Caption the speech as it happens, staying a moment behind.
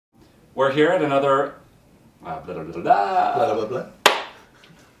We're here at another... blah, blah, blah, blah. Blah, blah, blah.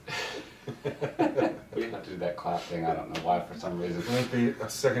 We have to do that clap thing, I don't know why, for some reason. There might be a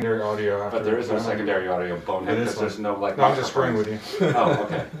secondary audio after. But there is no secondary audio, bonehead, because there's no, like... No, I'm just screwing with you. Oh,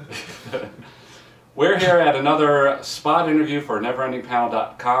 okay. We're here at another spot interview for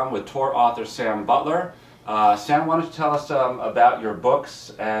NeverEndingPanel.com with tour author Sam Butler. Sam, why don't you tell us about your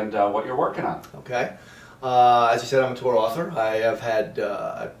books and what you're working on? Okay. As you said, I'm a tour author. I have had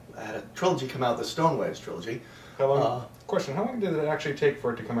I had a trilogy come out, the Stoneways trilogy. How long? Question: how long did it actually take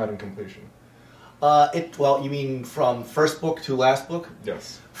for it to come out in completion? Well, you mean from first book to last book?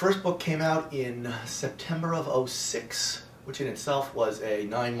 Yes. First book came out in September of '06, which in itself was a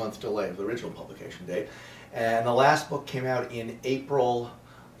 9-month delay of the original publication date, and the last book came out in April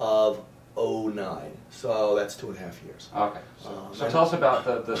of '09. So that's 2.5 years. Okay. So tell us about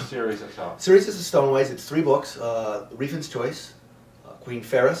the series itself. The series is the Stoneways. It's 3 books: Reefin's Choice, Queen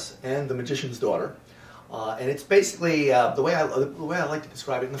Ferris, and The Magician's Daughter. And it's basically the way I like to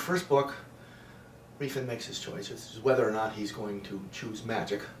describe it. In the first book, Reefin makes his choice. It's whether or not he's going to choose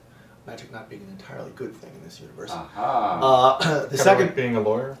magic. Magic not being an entirely good thing in this universe. The second, being a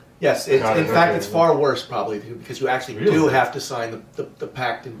lawyer. Yes, in fact, it's far worse probably because you actually do have to sign the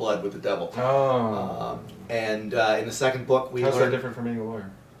pact in blood with the devil. Oh. And in the second book, we How's learn. that different from being a lawyer?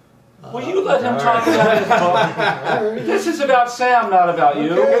 Will you let him talk about his book? This is about Sam, not about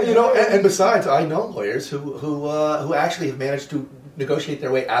you. Okay, you know, and besides, I know lawyers who actually have managed to negotiate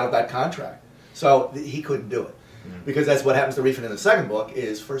their way out of that contract. So he couldn't do it. Because that's what happens to Reefin in the second book,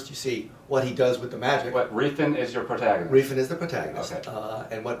 is first you see what he does with the magic. What, Reefin is your protagonist? Reefin is the protagonist.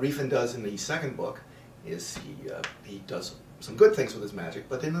 Okay. And what Reefin does in the second book is he does some good things with his magic,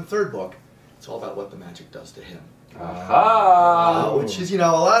 but in the third book, it's all about what the magic does to him. Which is, you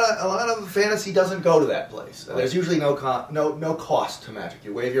know, a lot of fantasy doesn't go to that place. There's usually no cost to magic.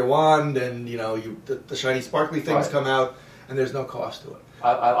 You wave your wand, and you know the shiny sparkly things come out, and there's no cost to it.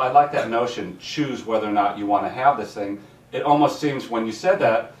 I like that notion. Choose whether or not you want to have this thing. It almost seems when you said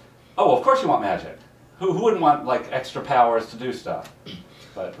that, oh, of course you want magic. Who wouldn't want like extra powers to do stuff?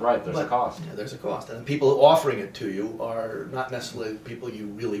 But there's a cost. Yeah, there's a cost, and the people offering it to you are not necessarily people you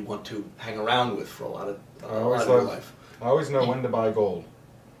really want to hang around with for a lot of your life. I always know when to buy gold.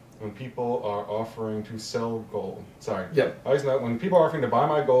 When people are offering to sell gold. Sorry. Yep. I always know when people are offering to buy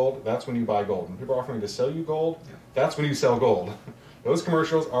my gold, that's when you buy gold. When people are offering to sell you gold, that's when you sell gold. Those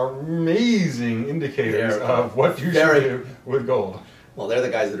commercials are amazing indicators of what you should do with gold. Well, they're the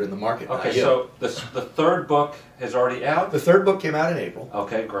guys that are in the market. Okay, so the third book is already out? The third book came out in April.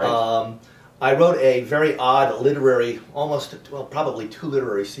 Okay, great. I wrote a very odd literary, probably 2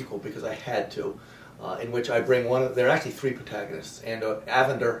 literary sequel because I had to, in which I bring there are actually 3 protagonists, and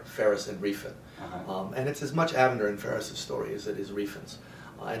Avender, Ferris, and Reefin. And it's as much Avender and Ferris' story as it is Reefin's.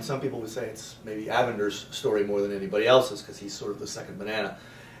 And some people would say it's maybe Avender's story more than anybody else's because he's sort of the second banana.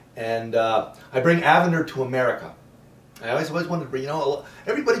 And I bring Avender to America. I always wanted to bring, you know,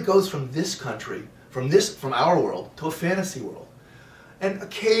 everybody goes from this country, from our world, to a fantasy world. And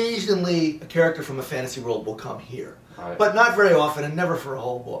occasionally a character from a fantasy world will come here. Right. But not very often, and never for a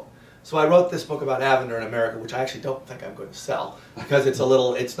whole book. So I wrote this book about Avender in America, which I actually don't think I'm going to sell because it's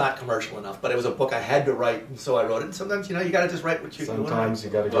not commercial enough. But it was a book I had to write, and so I wrote it. And sometimes, you know, you got to just write what you want. Sometimes you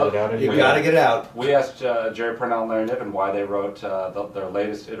got to get it out. You got to get it out. We asked Jerry Purnell and Larry Niven why they wrote their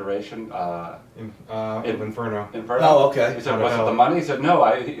latest iteration. Inferno. Oh, okay. He said, was it the money? He said, no.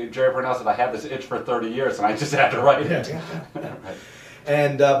 Jerry Purnell said, I had this itch for 30 years, and I just had to write it. Yeah. Right.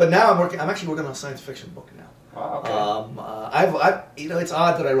 And but now I'm actually working on a science fiction book now. Wow, okay. You know, it's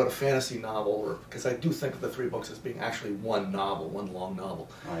odd that I wrote a fantasy novel, because I do think of the 3 books as being actually one long novel.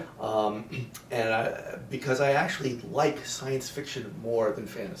 Right. Because I actually like science fiction more than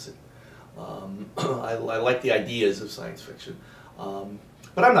fantasy. I like the ideas of science fiction,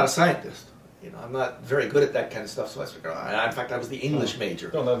 but I'm not a scientist. You know, I'm not very good at that kind of stuff. So I figured, in fact, I was the English major.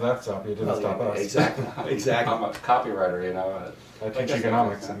 Don't let that stop you. It didn't stop us. Exactly. I'm a copywriter, you know. I teach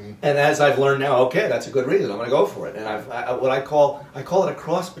economics. And as I've learned now, okay, that's a good reason. I'm going to go for it. And I call it a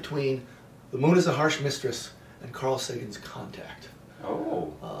cross between The Moon is a Harsh Mistress and Carl Sagan's Contact.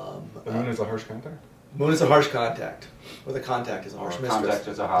 Oh. The Moon is a Harsh Contact? Moon is a harsh contact. Or the contact is a harsh mistress. Contact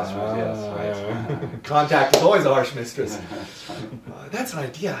is a harsh mistress, yes. Right. Contact is always a harsh mistress. That's an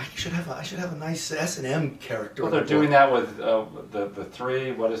idea. I should have a nice S&M character. Well, they're doing that with the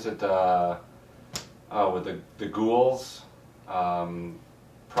 3, what is it, with the ghouls.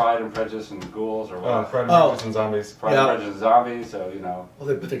 Pride and Prejudice and Ghouls or what? Pride and Prejudice and Zombies. Pride and Prejudice and Zombies. So you know.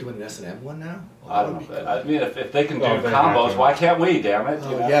 Well, but they're doing an S&M one now. Well, I don't know. I mean, if they can do combos, to. why can't we? Damn it!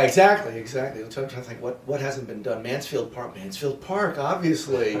 Oh, yeah, exactly. I'm trying to think what hasn't been done. Mansfield Park,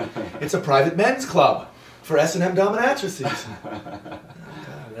 obviously, it's a private men's club for S&M dominatrices.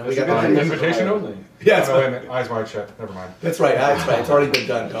 We got an invitation only. Yeah, wait a minute. Eyes wide shut. Never mind. That's right. It's already been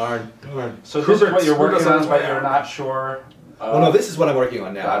done. Darn. So this is what you're working on, but you're not sure. Well, no, this is what I'm working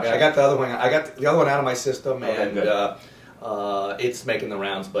on now. Gotcha. I got the other one. I got the other one out of my system, Okay, and it's making the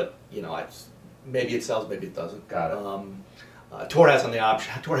rounds. But you know, maybe it sells, maybe it doesn't. Got it. Tor has the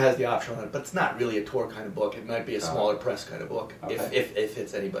option on it, but it's not really a Tor kind of book. It might be a smaller press kind of book, if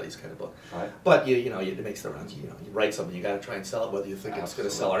it's anybody's kind of book. Right. But it makes the rounds. You write something, you got to try and sell it, whether you think it's going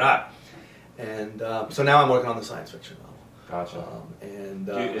to sell or not. And so now I'm working on the science fiction novel. Gotcha. And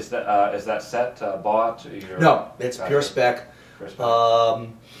is that set bought? No, it's pure spec. Pure spec.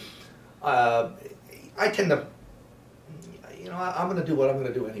 I tend to, I'm going to do what I'm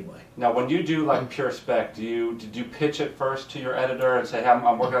going to do anyway. Now, when you do like pure spec, did you pitch it first to your editor and say, hey,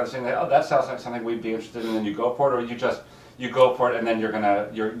 I'm working on this thing? Oh, that sounds like something we'd be interested in, and then you go for it, or you go for it and then you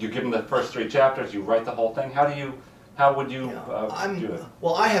give them the first 3 chapters, you write the whole thing? How would you do it?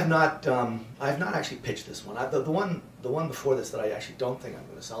 Well, I have not actually pitched this one. The one before this that I actually don't think I'm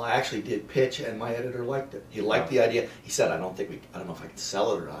going to sell, I actually did pitch, and my editor liked it. He liked the idea. He said, I don't know if I can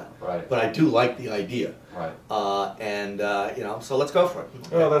sell it or not, right. But I do like the idea. Right. So let's go for it.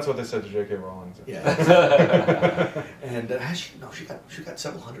 Well, that's what they said to J.K. Rowling. So. Yeah. And she got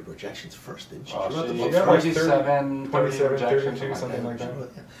several hundred rejections first, didn't she? Well, she got 27, 30 rejections, 32, something like that.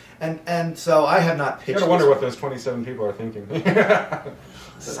 And so I have not pitched. You gotta wonder what those 27 people are thinking. The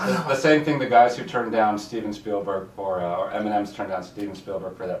same thing the guys who turned down Steven Spielberg or M&M's turned down Steven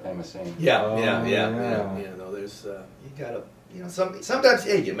Spielberg for that famous scene. Yeah. No, there's you gotta sometimes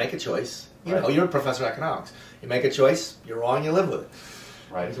you make a choice. You're a professor of economics. You make a choice. You're wrong. You live with it.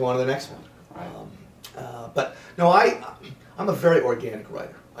 Right. You go on to the next one. Right. But no, I'm a very organic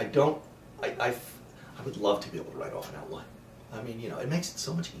writer. I would love to be able to write off an outline. I mean, it makes it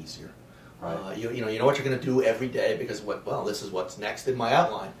so much easier. Right. You know what you're going to do every day because this is what's next in my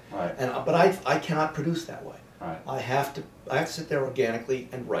outline. Right. But I cannot produce that way. Right. I have to sit there organically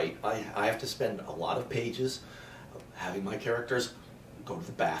and write. I have to spend a lot of pages having my characters go to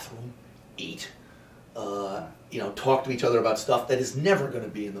the bathroom, eat, talk to each other about stuff that is never going to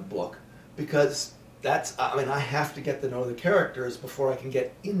be in the book because I have to get to know the characters before I can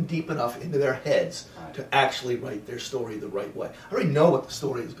get in deep enough into their heads to actually write their story the right way. I already know what the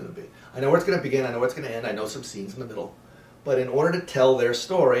story is going to be. I know where it's going to begin, I know where it's going to end, I know some scenes in the middle. But in order to tell their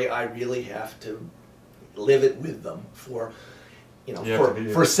story, I really have to live it with them for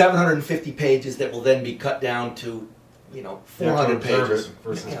 750 pages that will then be cut down to 400 pages.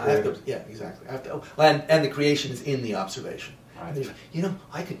 Exactly. I have to, and the creation is in the observation. Right.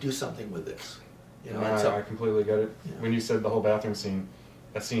 I could do something with this. I completely get it. When you said the whole bathroom scene,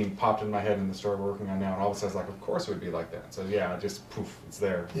 that scene popped in my head in the story we're working on now, and all of a sudden, of course it would be like that. So just poof, it's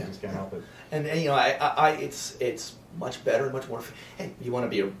there. You just can't help it. And it's much better and much more. Hey, you want to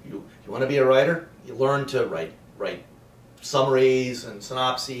be a writer? You learn to write summaries and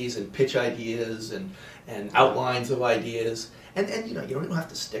synopses and pitch ideas and outlines of ideas, and you don't have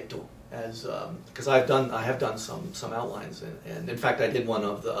to stick to them. Because I have done some outlines, and in fact I did one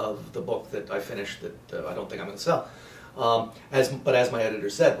of the book that I finished that I don't think I'm going to sell. But as my editor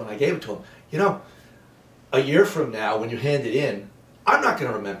said when I gave it to him, a year from now when you hand it in, I'm not going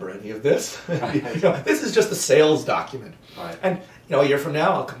to remember any of this. This is just a sales document, right. And a year from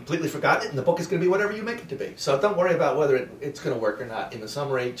now I'll completely forgotten it, and the book is going to be whatever you make it to be. So don't worry about whether it's going to work or not in the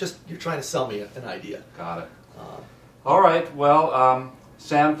summary. Just you're trying to sell me an idea. Got it. All right. Well.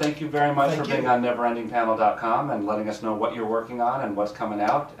 Sam, thank you very much for being on NeverEndingPanel.com and letting us know what you're working on and what's coming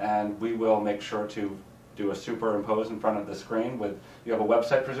out. And we will make sure to do a superimpose in front of the screen. You have a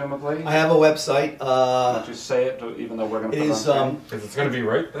website, presumably? I have a website. Why don't you say it, even though we're going to put it on screen? Because it's going to be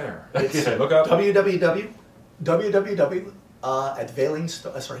right there. It's look up.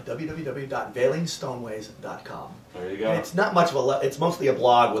 www.VeilingStoneways.com. There you go. And it's not much of it's mostly a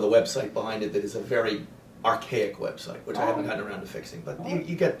blog with a website behind it that is a very archaic website, which I haven't gotten around to fixing, but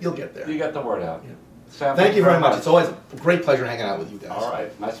you'll get there. You get the word out. Yeah. Sam, thank you very much. It's always a great pleasure hanging out with you guys. All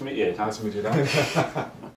right. Nice to meet you. Nice to meet you, Don.